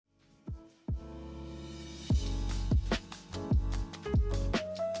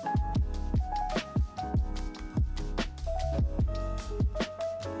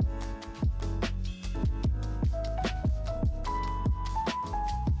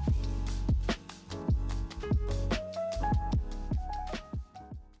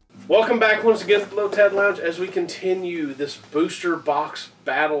Welcome back once again to the Low Tad Lounge as we continue this booster box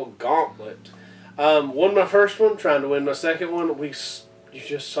battle gauntlet. Won my first one, trying to win my second one. You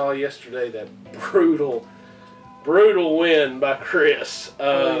just saw yesterday that brutal win by Chris.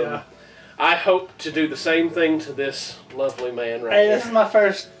 Yeah. I hope to do the same thing to this lovely man right Hey, here. this is my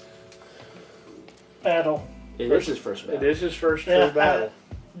first battle. It is his first battle. It is his first true battle.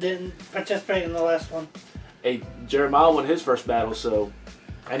 I didn't participate in the last one. Hey, Jeremiah won his first battle, so...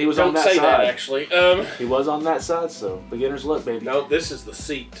 And he was Don't on that say side. that, actually. He was on that side, so beginner's luck, baby. No, this is the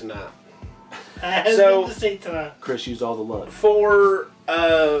seat tonight. I had So- the seat tonight. Chris used all the luck. For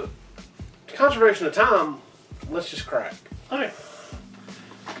conservation of time, let's just crack. Okay.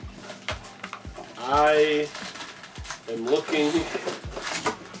 I am looking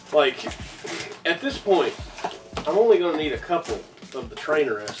like at this point I'm only going to need a couple of the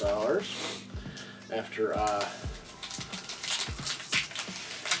trainer SRs after I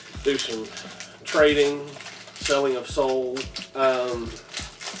do some trading, selling of soul,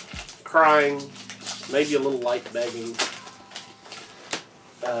 crying, maybe a little light begging.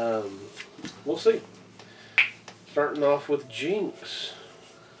 We'll see. Starting off with Jinx.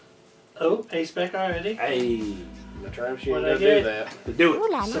 Oh, ace back already. Hey. Now, Travis, you ain't What'd gonna I do get? that. Do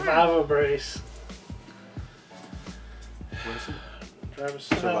it. Survival brace. What is it? Travis,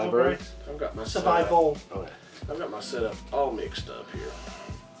 Survival Survivor? brace. I've got my Survival. Okay. I've got my setup all mixed up here.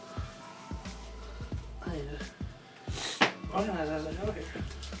 I need to organize as I go here.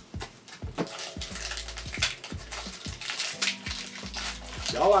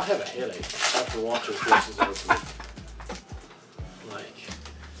 Y'all, I have a headache after watching Chris's opening. Like,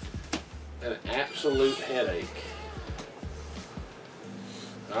 an absolute headache.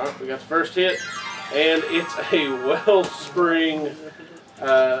 Alright, we got the first hit, and it's a Wellspring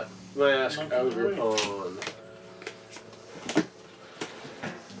Mask Ogre Pawn.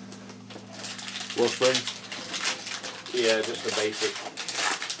 Wellspring. Yeah, just the basic.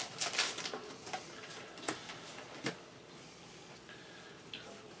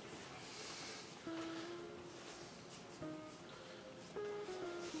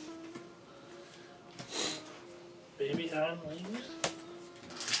 Baby on leaves.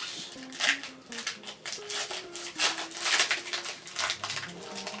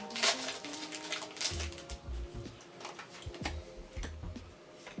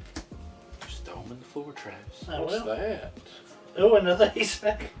 Just throw him in the floor, Travis. I What's will. that? Oh, another ace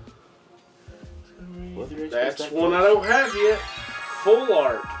back. Whether it's That's that one I close. don't have yet. Full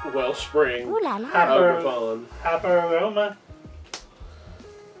art Wellspring Ooh la la. Ogre Pawn. Hyper aroma.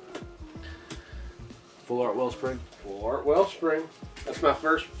 Full art Wellspring. Full art Wellspring. That's my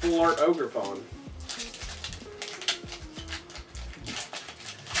first full art Ogre Pawn.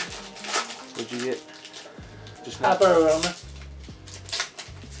 What'd you get? Just now. Hyper aroma.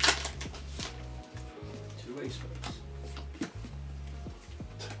 2 ace spades.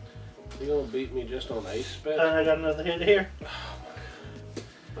 You gonna beat me just on ace bet? And I got another hit here.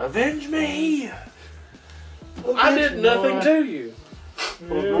 Avenge me! I did nothing to you.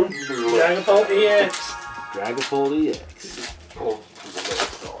 Dragapult EX. Dragapult EX.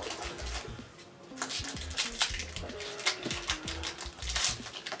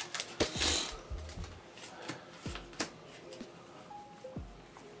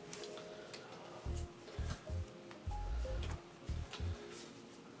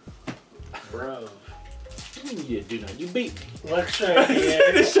 Bro. You do not. You beat me. Luxury EX.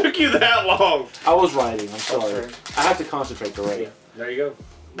 This took you that long. I was writing. I'm sorry. Okay. I have to concentrate to write. There you go.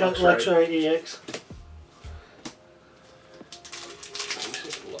 Got Luxury EX.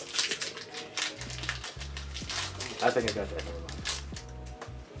 I think I got that. Never mind.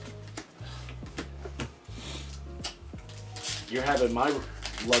 You're having my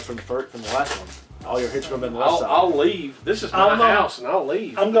luck from the last one. All your hits from the last side. I'll leave. This is my house, and I'll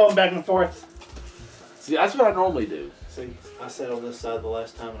leave. I'm going back and forth. See, that's what I normally do. See, I sat on this side the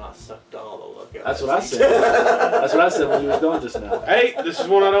last time and I sucked all the luck out. That's what I said. That's what I said when you was done just now. Hey, this is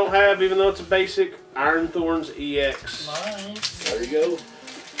one I don't have, even though it's a basic Iron Thorns EX. Nice. There you go.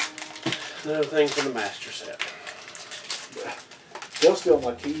 Another thing for the master set. They'll steal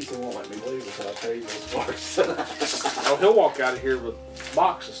my keys and won't let me leave until I pay those parts. Oh, he'll walk out of here with a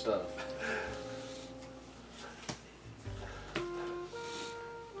box of stuff.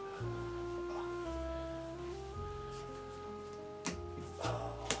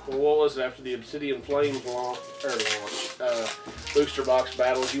 Well, what was it after the Obsidian Flames booster box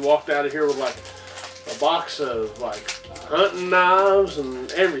battles? You walked out of here with like a box of like hunting knives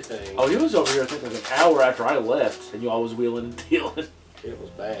and everything. Oh, he was over here I think like an hour after I left, and you all was wheeling and dealing. It was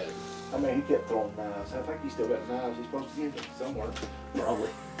bad. I mean, he kept throwing knives. I think he still got knives. He's supposed to get them somewhere. Probably.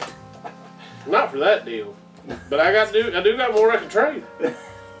 Not for that deal. But I do got more I can trade.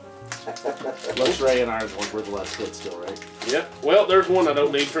 Lux Ray and Ironhorn were the last hit still, right? Yep. Well, there's one I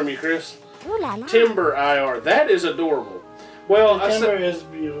don't need from you, Chris. Ooh la la. Timber IR. That is adorable. Well, The timber is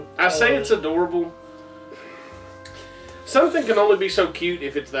beautiful. I say it's adorable. Something can only be so cute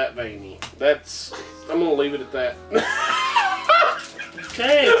if it's that veiny. I'm gonna leave it at that.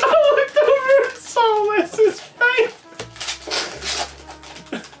 Okay. I looked over and saw Les's face.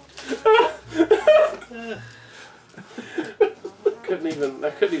 I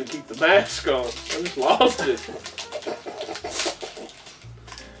couldn't even keep the mask on. I just lost it.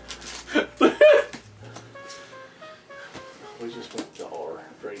 We just went to R.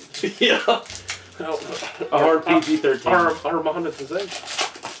 Great. Yeah. Our PG-13. Our monetization.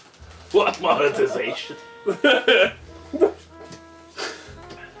 What monetization? Ooh.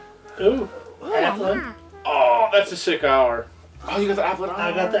 Ooh la Applet. la. Oh, that's a sick hour. Oh, you got the applet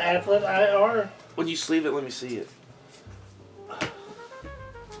I got the Applet IR. When you sleeve it, let me see it.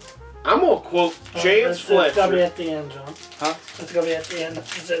 I'm gonna quote Chance It's gotta be Fletcher. at the end, John. Huh? It's gonna be at the end.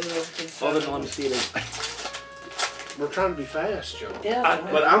 Oh, then let me see it. We're trying to be fast, Joe. Yeah.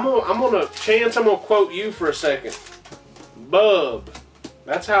 But I'm gonna Chance. I'm gonna quote you for a second. Bub.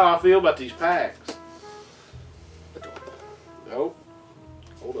 That's how I feel about these packs. Nope.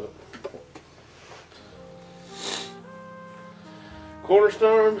 Hold up.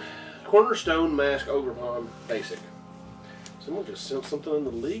 Cornerstone Mask Overpond Basic. Someone just sent something in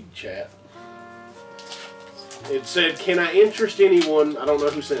the league chat. It said, "Can I interest anyone?" I don't know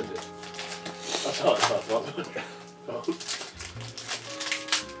who sent it. I saw it pop up.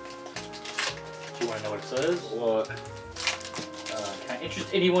 You want to know what it says? What? Can I interest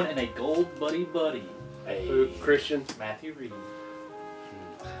anyone in a gold buddy buddy? Who? Christian? Matthew Reed.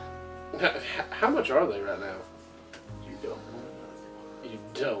 How much are they right now? You don't. You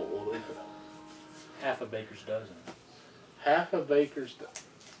don't want them. Half a baker's dozen. Half a baker's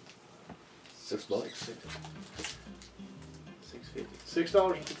 $6. $6.50.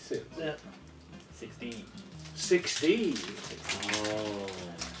 $6.50. Yeah. 16. 16. Oh.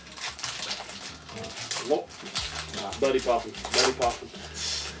 Whoa. Buddy popping. Buddy popping.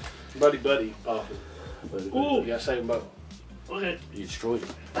 Buddy popping. Ooh. You gotta save them both. Okay. You destroyed it.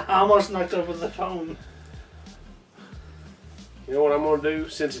 I almost knocked over the phone. You know what I'm gonna do?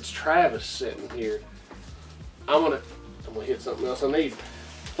 Since it's Travis sitting here, I'm gonna hit something else I need.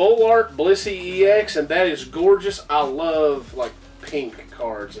 Full Art Blissey EX, and that is gorgeous. I love like pink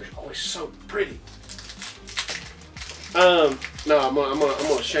cards. They're always so pretty. No, I'm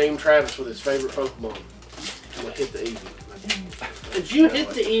gonna shame Travis with his favorite Pokemon. I'm gonna hit the Eevee. If you hit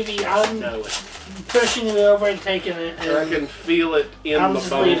the Eevee, I'm know it. pushing it over and taking it. And I can feel it in I'm the just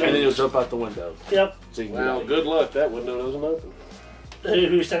bone. leaving. And then you'll jump out the window. Yep. So you can Well, get out. good luck. That window doesn't open.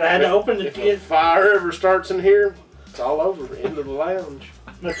 Who said I had to open it If to a get fire ever starts in here, it's all over. Into the lounge.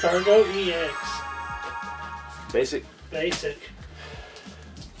 Macargo EX. Basic. Basic.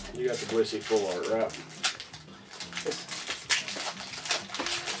 You got the Blissey Full Art, right?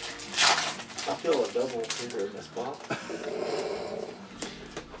 I feel a double here in this box.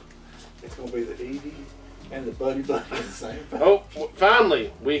 It's gonna be the Eevee and the Buddy Buddy in the same pack. Oh,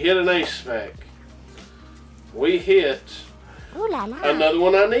 finally, we hit an ace spec. We hit Ooh la la. another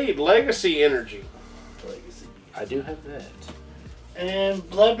one I need. Legacy Energy. Legacy. I do have that. And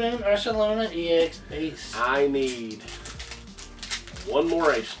Blood Moon Ursaluna EX base. I need one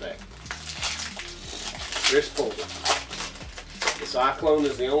more ace spec. Chris pulled it. The Cyclone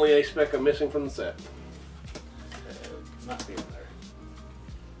is the only ace spec I'm missing from the set. Might be in there.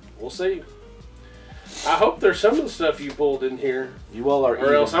 We'll see. I hope there's some of the stuff you pulled in here, You all are or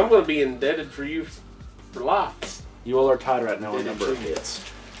even. else I'm going to be indebted for you for life. You all are tied right now on Did it number of to you. hits.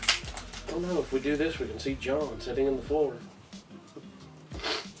 I don't know. If we do this, we can see John sitting on the floor.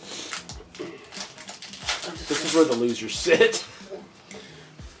 This is where the losers sit.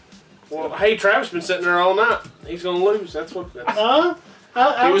 Well, hey, Travis been sitting there all night. He's going to lose. That's what. That's,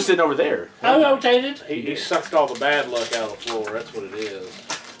 I He was sitting over there. I rotated. he sucked all the bad luck out of the floor. That's what it is.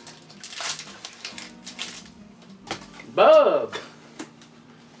 Bub.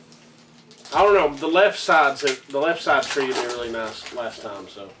 I don't know. The left side treated me really nice last time.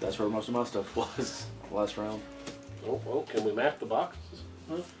 So, That's where most of my stuff was last round. well, can we map the boxes?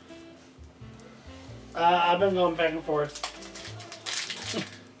 I've been going back and forth.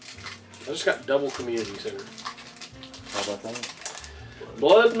 I just got double community center. How about that?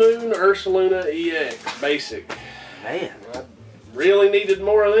 Blood Moon Ursaluna EX basic. Man. I really needed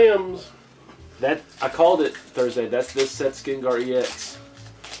more of them. That I called it Thursday. That's this set Skingar EX.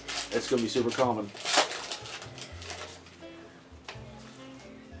 It's gonna be super common.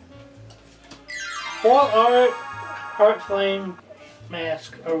 Full art, heart flame,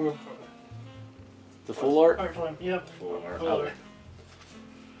 mask, over. The full art? Heart flame, yep. Full art. Full art.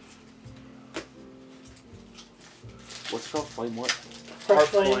 What's it called? Flame what? Heart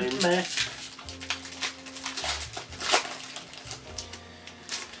flame. flame, mask.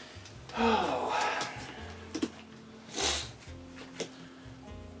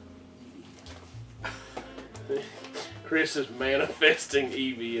 Chris is manifesting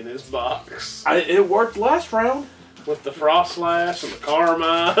Eevee in his box. It worked last round. With the Frost Slash and the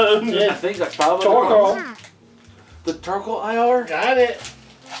Carmine. I think like 5 Charcoal. The charcoal IR? Got it.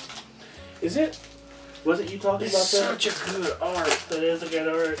 Is it? Wasn't you talking It's about that? such a good art. That is a good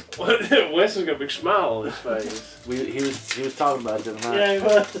art. Wes has got a big smile on his face. He was talking about it the other night. Yeah, it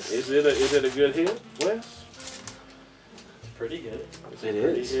was. Is it a good hit, Wes? It's pretty good. It's It a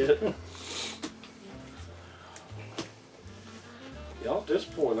pretty is. hit. Y'all, at this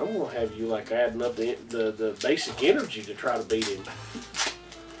point, I'm gonna have you like adding up the basic energy to try to beat him.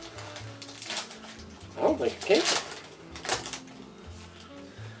 I don't think I can.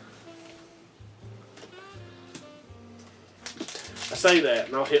 I say that,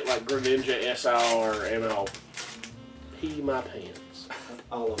 and I'll hit like Greninja SR, and I'll pee my pants.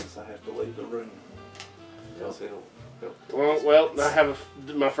 All of us, I have to leave the room. Else he'll Well, I have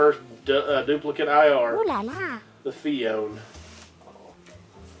my first duplicate IR, Ooh la la. the Fion.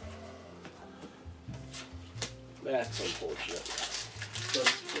 That's unfortunate.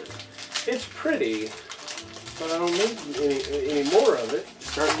 It's pretty, but I don't need any more of it.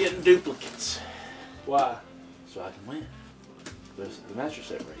 Start getting duplicates. Why? So I can win. There's the Master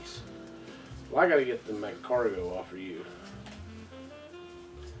Set race. Well, I gotta get the McCargo off of you.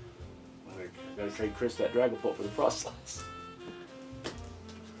 I gotta trade Chris that Dragon Pult for the Frost Slice.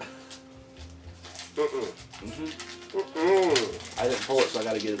 I didn't pull it, so I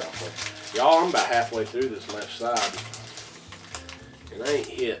gotta get it off there. Y'all, I'm about halfway through this left side, and I ain't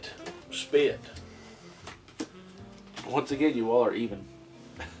hit spit. Once again, you all are even.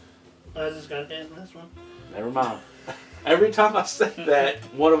 I just got hit in this one. Never mind. Every time I say that,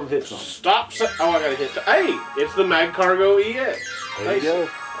 one of them hits on. Stop! Oh, I gotta hit. Hey, it's the MagCargo EX. There you go.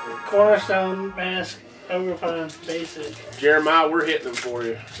 Cornerstone, mask, overpine, basic. Jeremiah, we're hitting them for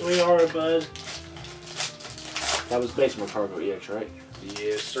you. We are, bud. That was base Cargo EX, right?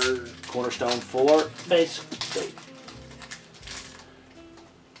 Yes, sir. Cornerstone full art. Basic. Wait.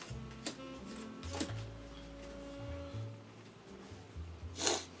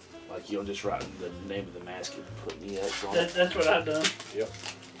 Like you don't just write the name of the mask and put an EX on it. That's what I've done. Yep.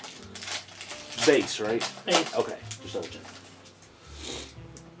 Base, right? Base. Okay, just double check.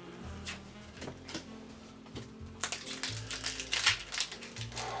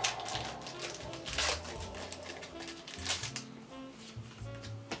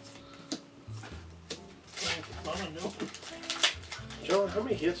 John, how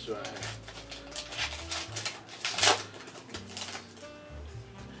many hits do I have?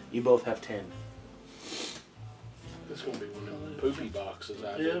 You both have 10. This is gonna be one of the poopy boxes,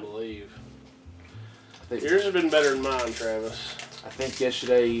 I do believe. I think, Yours has been better than mine, Travis. I think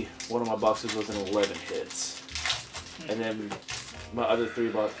yesterday one of my boxes was an 11 hits, and then my other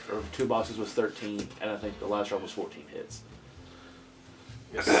two boxes was 13, and I think the last round was 14 hits.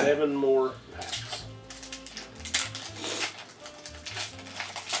 7 more packs.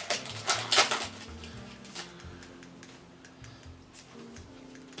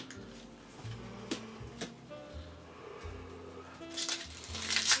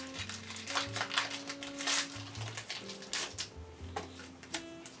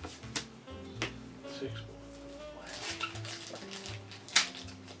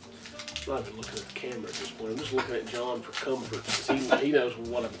 I'm not even looking at the camera at this point. I'm just looking at John for comfort because he knows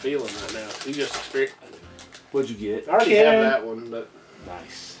what I'm feeling right now. He just experienced. What'd you get? I already have that one, but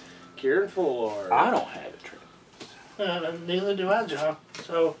Nice. Kieran Full Art. I don't have it, Trey. Neither do I, John.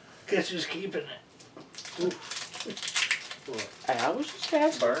 So, guess who's keeping it? Hey, I was just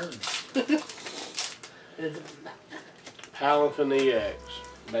asking. burn. Palafin EX.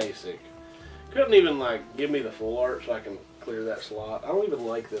 Basic. Couldn't even like give me the full art so I can clear that slot. I don't even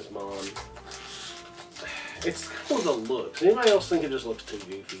like this mon. It's kind of the looks. Anybody else think it just looks too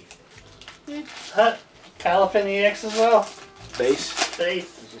goofy? Palafin EX as well. Base.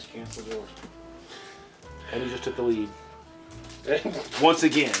 Base. You just canceled yours. And he just took the lead. Once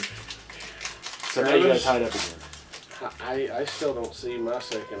again. So now you got tied up again. I still don't see my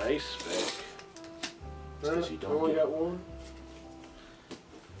second ace spec. No, 'cause you don't only get- got one.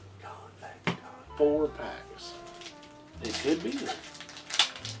 4 packs. It could be.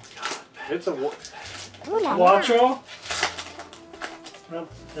 It's a Ooh la la. Watcho.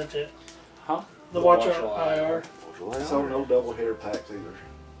 Nope, that's it. Huh? The Watcher IR. So no double hitter packs either.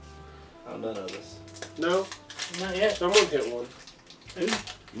 Oh, none of us. No, Not yet. someone hit one. Who?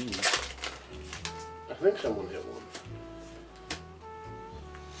 I think someone hit one.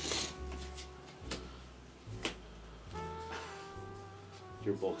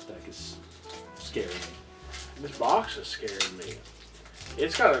 Your bulk stack is scaring me. This box is scaring me.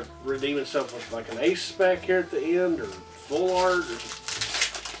 It's got to redeem itself with like an ace spec here at the end, or full art, or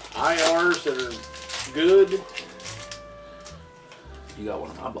IRs that are good. You got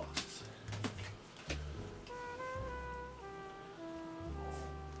one of my boxes.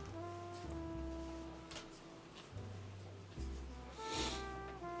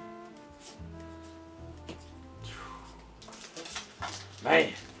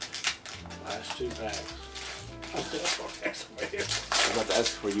 Man, Last two packs. I was about to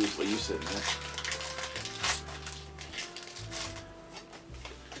ask for you what you sitting there.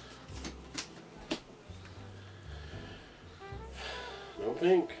 No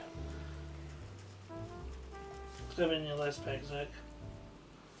pink. It's gonna be in your last pack, Zach.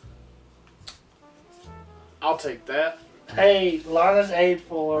 I'll take that. Hey, Lana's Aid Ooh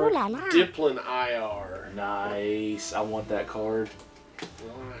for la la. Diplin IR. Nice. I want that card.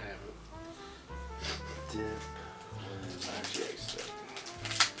 Well, I haven't.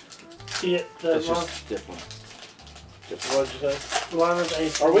 yeah, That's just Diplin. What'd you say? Lana's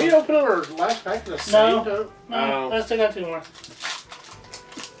Aid. Are we opening our last pack at the same time? No, Oh. I still got two more.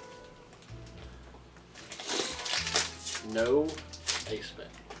 No ace spec.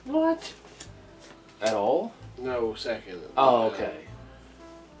 What? At all? No second. Oh, okay.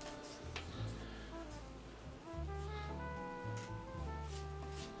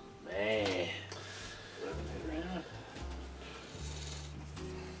 Man.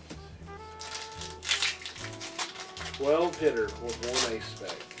 12 hitter with one ace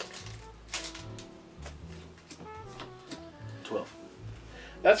spec. 12.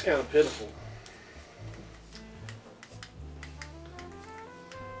 That's kind of pitiful.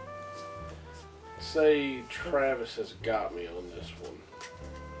 Say Travis has got me on this one.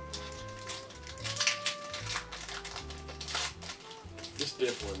 This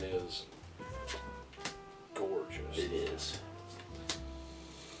Diplin is gorgeous. It is.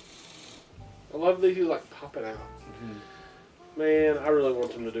 I love these like popping out. Man, I really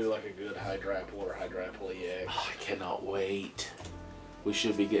want them to do like a good Hydrapple or Hydrapple EX. Oh, I cannot wait. We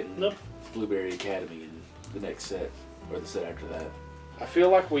should be getting Nope. Blueberry Academy in the next set, or the set after that. I feel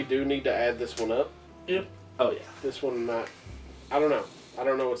like we do need to add this one up. Yep. Oh, yeah. This one might, I don't know. I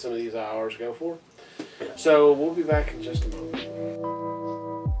don't know what some of these IRs go for. So we'll be back in just a moment.